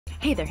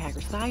Hey there,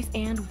 HackerSpys,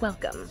 and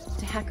welcome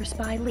to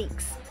HackerSpy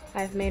Leaks.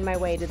 I've made my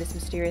way to this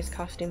mysterious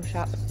costume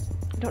shop.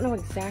 I don't know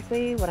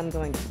exactly what I'm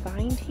going to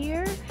find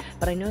here,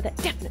 but I know that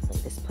definitely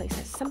this place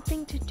has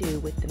something to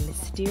do with the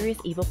mysterious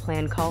evil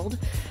plan called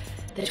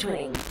the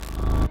Twinning.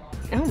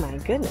 Oh my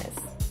goodness.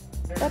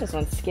 That is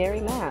one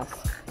scary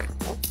mask.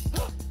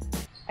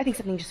 I think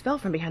something just fell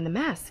from behind the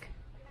mask.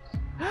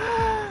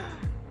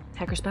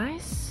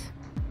 HackerSpys,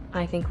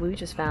 I think we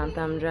just found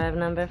thumb drive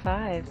number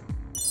 5.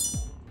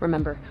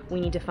 Remember,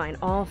 we need to find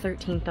all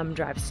 13 thumb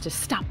drives to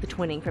stop the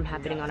twinning from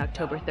happening on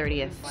October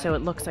 30th. So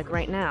it looks like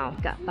right now,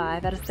 we've got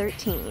 5 out of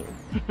 13.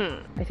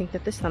 I think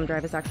that this thumb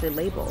drive is actually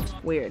labeled.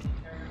 Weird. It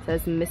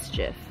says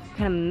mischief. What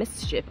kind of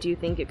mischief do you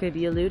think it could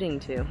be alluding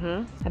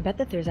to, I bet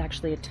that there's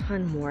actually a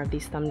ton more of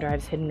these thumb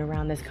drives hidden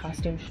around this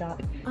costume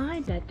shop. I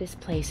bet this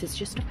place is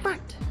just a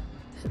front,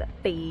 so that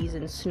Phaze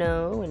and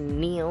Snow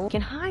and Neil can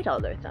hide all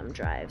their thumb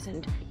drives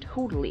and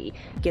totally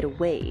get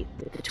away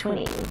with the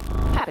twinning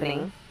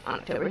happening on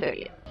October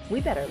 30th. We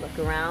better look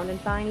around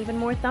and find even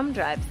more thumb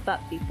drives, but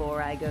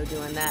before I go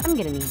doing that, I'm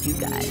gonna need you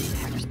guys to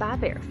HackerSpy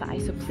verify,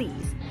 so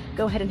please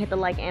go ahead and hit the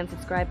like and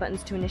subscribe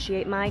buttons to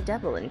initiate my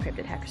double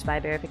encrypted HackerSpy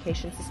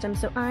verification system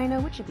so I know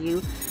which of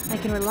you I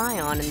can rely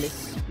on in this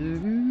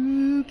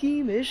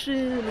spooky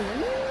mission.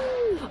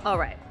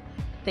 Alright,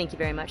 thank you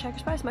very much,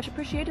 HackerSpys, much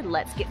appreciated.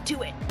 Let's get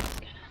to it.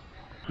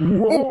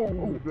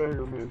 Whoa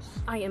there, miss.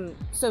 I am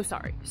so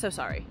sorry, so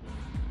sorry.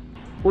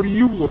 What are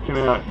you looking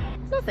at?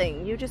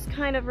 Nothing, you just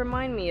kind of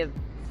remind me of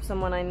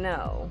someone I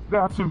know.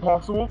 That's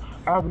impossible.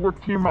 I've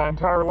worked here my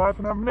entire life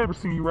and I've never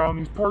seen you around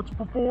these parts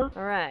before.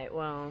 Alright,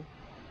 well...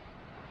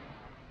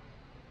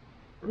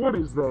 What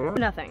is that?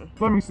 Nothing.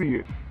 Let me see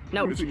it.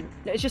 No, Let me see it.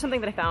 it's just something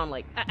that I found,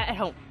 like, at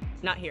home.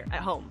 Not here.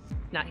 At home.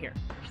 Not here.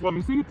 Let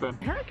me see it then.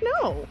 Heck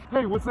no!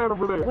 Hey, what's that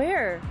over there?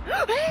 Where?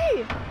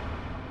 Hey!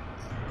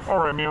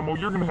 Alright, man, well,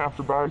 you're gonna have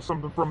to buy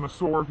something from the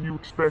store if you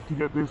expect to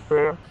get this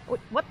back.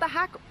 What the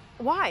heck?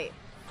 Why?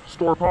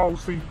 Store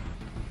policy.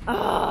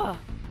 Ugh!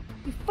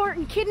 You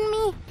farting kidding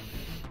me?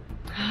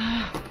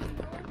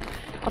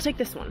 I'll take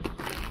this one.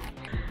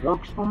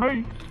 Works for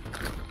me.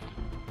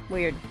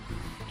 Weird.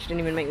 She didn't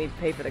even make me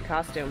pay for the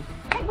costume.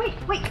 Hey, wait!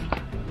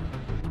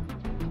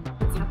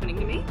 What's happening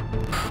to me?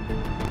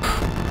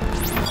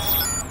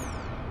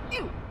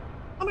 Ew!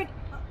 Oh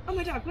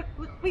my god,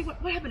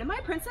 what happened? Am I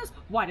a princess?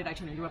 Why did I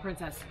turn into a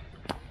princess?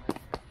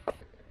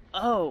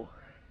 Oh.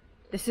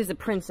 This is a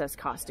princess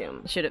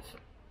costume. I should have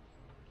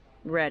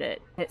read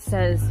it. It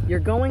says,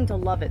 you're going to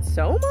love it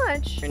so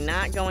much, you're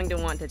not going to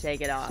want to take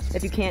it off.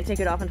 If you can't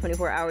take it off in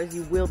 24 hours,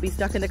 you will be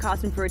stuck in the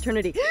costume for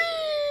eternity.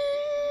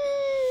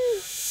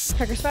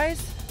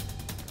 HackerSpys,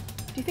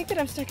 do you think that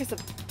I'm stuck as a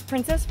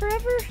princess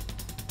forever?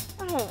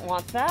 I don't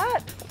want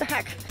that. What the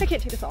heck? I can't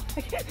take this off.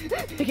 I can't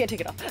take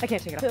it off. I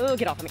can't take it off. It'll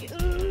get off of me.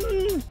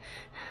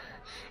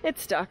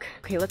 It's stuck.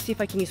 Okay, let's see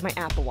if I can use my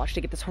Apple Watch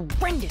to get this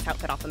horrendous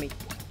outfit off of me.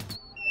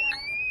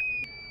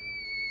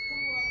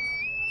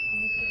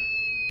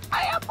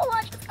 My Apple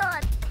Watch is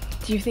gone.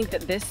 Do you think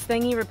that this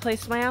thingy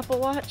replaced my Apple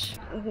Watch?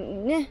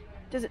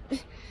 Does it?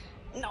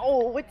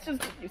 No, it's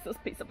just a useless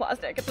piece of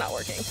plastic. It's not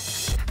working.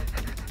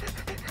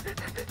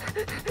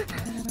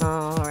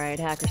 Alright,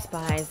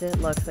 HackerSpys, it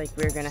looks like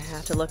we're gonna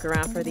have to look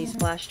around for these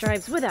flash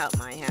drives without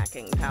my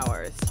hacking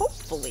powers.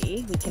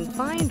 Hopefully, we can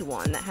find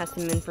one that has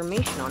some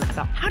information on it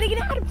about how to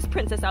get out of this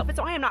princess outfit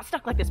so I am not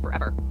stuck like this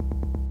forever.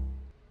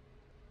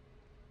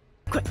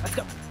 Quick, let's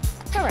go.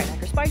 Alright,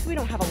 HackerSpys, we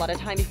don't have a lot of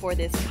time before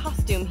this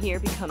costume here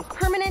becomes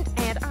permanent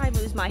and I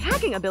lose my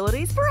hacking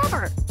abilities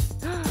forever.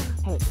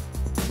 Hey,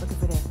 look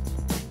over there.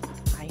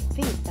 I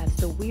think that's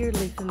the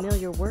weirdly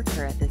familiar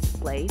worker at this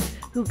place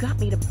who got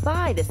me to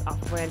buy this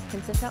off-brand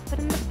princess outfit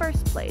in the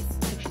first place.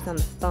 I think she's on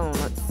the phone.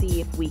 Let's see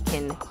if we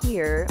can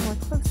hear more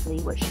closely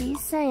what she's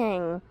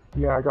saying.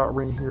 Yeah, I got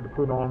Rain here to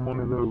put on one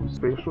of those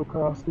spatial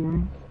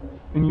costumes,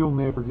 and you'll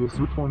never guess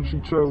which one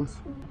she chose.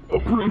 A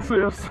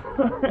princess!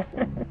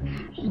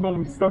 She's gonna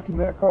be stuck in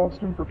that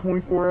costume for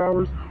 24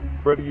 hours,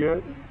 better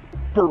yet,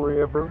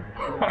 forever.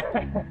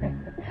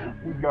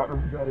 we got her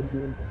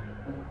good.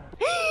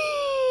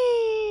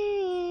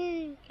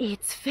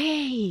 It's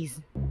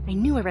Phaze! I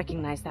knew I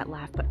recognized that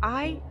laugh, but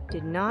I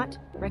did not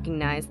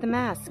recognize the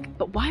mask.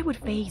 But why would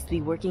Phaze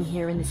be working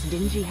here in this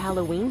dingy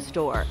Halloween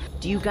store?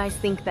 Do you guys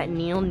think that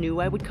Neil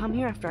knew I would come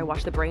here after I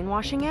watched the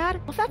brainwashing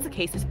ad? Well, if that's the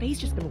case, has Phaze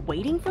just been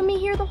waiting for me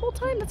here the whole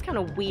time? That's kind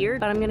of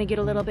weird, but I'm gonna get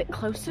a little bit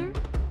closer,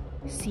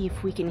 see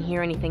if we can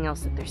hear anything else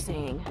that they're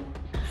saying.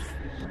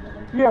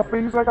 Yeah,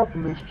 Phaze, I got the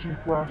mischief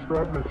flash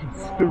drive that she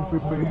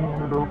stupidly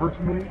handed over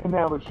to me, and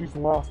now that she's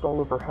lost all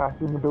of her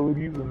hacking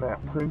abilities in that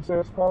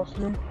princess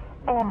costume,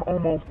 I'm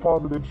almost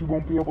positive she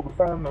won't be able to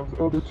find those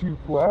other 2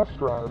 flash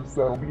drives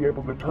that'll be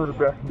able to turn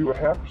her back into a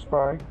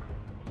HackerSpy.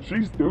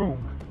 She's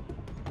doomed.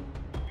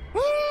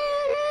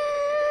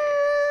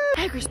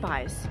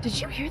 HackerSpys,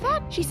 did you hear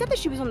that? She said that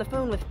she was on the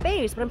phone with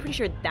Phaze, but I'm pretty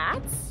sure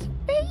that's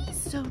Phaze?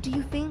 So do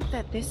you think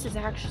that this is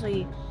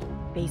actually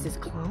Phaze's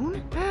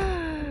clone?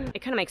 It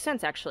kind of makes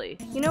sense, actually.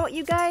 You know what,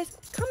 you guys?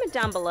 Comment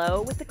down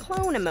below with the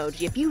clone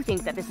emoji if you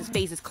think that this is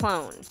Phaze's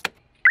clone.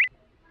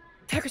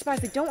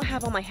 HackerSpys, I don't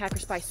have all my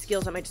HackerSpys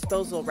skills at my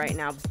disposal right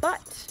now,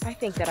 but I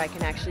think that I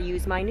can actually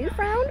use my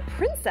newfound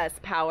princess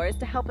powers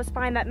to help us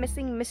find that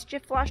missing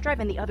mischief flash drive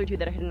and the other two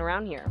that are hidden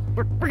around here.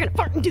 We're gonna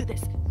fart and do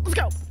this. Let's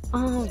go.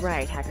 All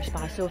right,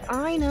 HackerSpys. So if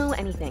I know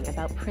anything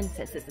about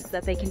princesses, it's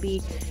that they can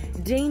be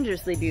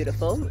dangerously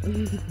beautiful,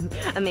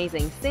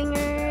 amazing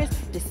singers,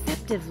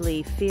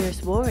 deceptively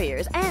fierce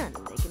warriors, and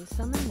they can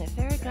summon their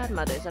fairy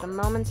godmothers at a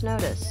moment's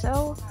notice.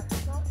 So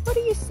what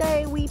do you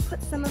say we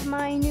put some of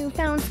my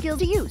newfound skills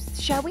to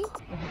use, shall we?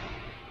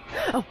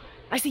 Oh,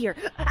 I see her.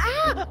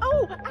 Ah!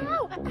 Oh!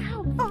 Ow!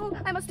 Ow! Oh,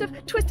 I must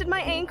have twisted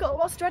my ankle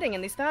while strutting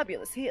in these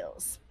fabulous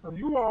heels. Are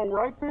you all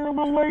right there,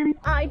 little lady?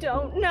 I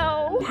don't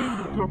know.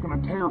 You're taking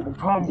a terrible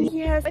tumble.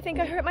 Yes, I think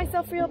I hurt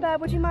myself real bad.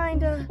 Would you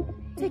mind,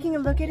 taking a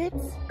look at it?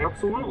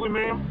 Absolutely,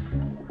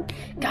 ma'am.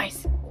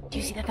 Guys, do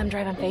you see that thumb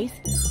drive on Phaze?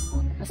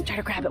 Let's try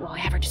to grab it while I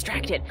have her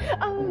distracted.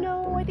 Oh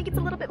no, I think it's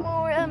a little bit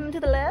more, to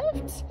the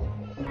left.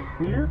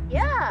 Here?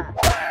 Yeah.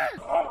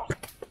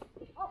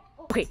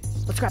 Okay,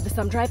 let's grab the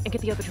thumb drive and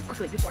get the other two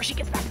quickly before she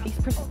gets back. These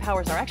princess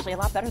powers are actually a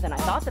lot better than I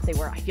thought that they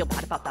were. I feel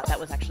bad about that. That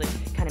was actually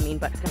kind of mean,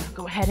 but I'm gonna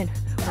go ahead and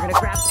we're gonna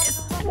grab this.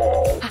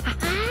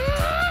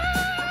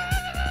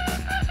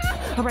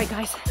 All right,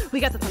 guys, we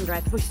got the thumb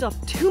drive. We still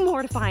have two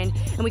more to find,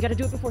 and we gotta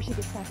do it before she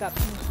gets back up.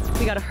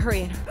 We gotta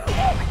hurry and...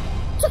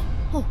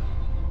 Oh,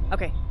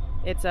 okay,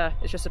 it's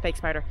just a fake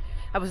spider.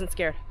 I wasn't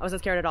scared. I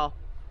wasn't scared at all.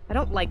 I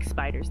don't like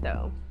spiders,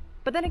 though.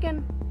 But then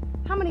again,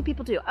 how many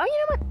people do? Oh, you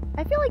know what?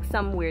 I feel like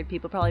some weird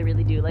people probably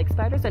really do like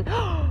spiders, and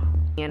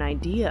an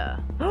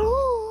idea. Yeah.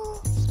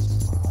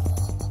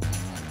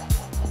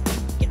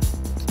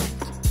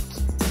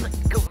 Let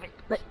go of it.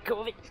 Let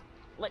go of it.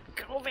 Let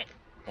go of it.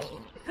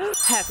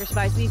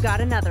 HackerSpys, we've got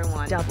another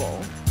one.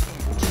 Double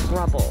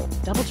trouble.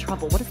 Double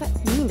trouble. What does that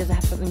mean? Does it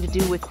have something to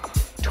do with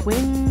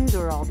twins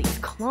or all these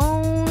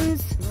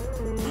clones?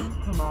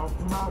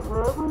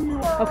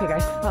 Okay,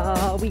 guys,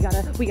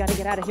 we gotta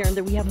get out of here, and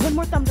then we have one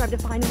more thumb drive to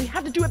find, and we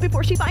have to do it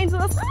before she finds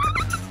us.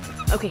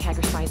 Okay,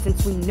 HackerSpys,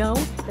 since we know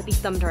that these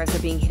thumb drives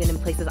are being hidden in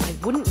places I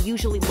wouldn't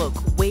usually look,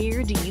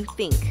 where do you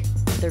think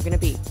they're gonna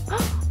be?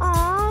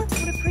 Aw,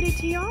 what a pretty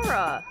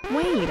tiara.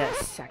 Wait a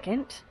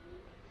second.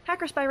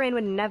 HackerSpy Rain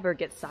would never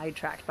get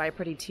sidetracked by a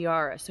pretty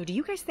tiara, so do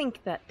you guys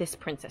think that this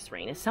Princess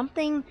Rain is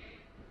something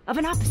of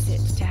an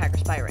opposite to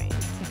HackerSpy Rain?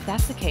 If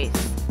that's the case,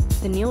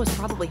 then Neil was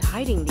probably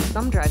hiding these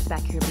thumb drives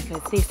back here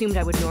because they assumed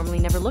I would normally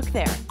never look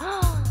there.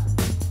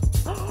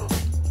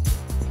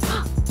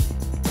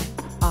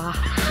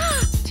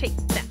 Take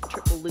that,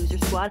 triple loser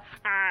squad.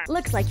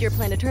 Looks like your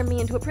plan to turn me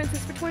into a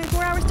princess for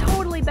 24 hours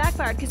totally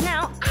backfired, because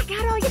now I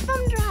got all your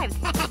thumb drives.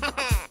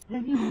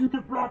 Hey, you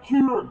get back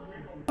here!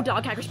 Oh,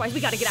 dog, HackerSpys, we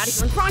gotta get out of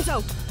here in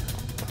pronto!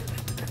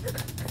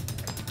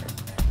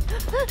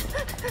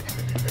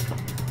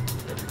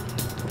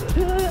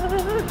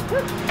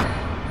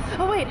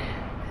 Oh, wait.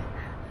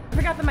 I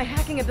forgot that my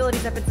hacking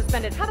abilities have been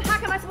suspended. How the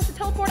heck am I supposed to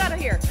teleport out of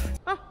here?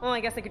 Oh, well, I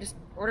guess I could just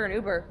order an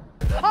Uber.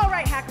 All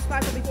right,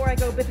 HackerSpys, but before I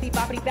go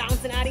bippity-boppity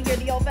bouncing out of here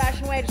the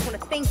old-fashioned way, I just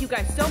want to thank you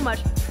guys so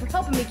much for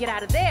helping me get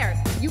out of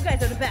there. You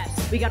guys are the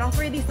best. We got all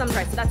three of these thumb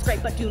drives, so that's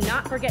great, but do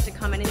not forget to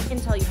comment any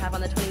intel you have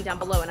on the twinning down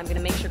below, and I'm going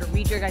to make sure to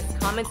read your guys'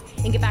 comments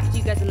and get back to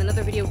you guys in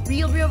another video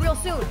real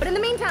soon. But in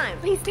the meantime,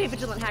 please stay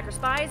vigilant,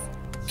 HackerSpys.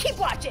 Keep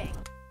watching.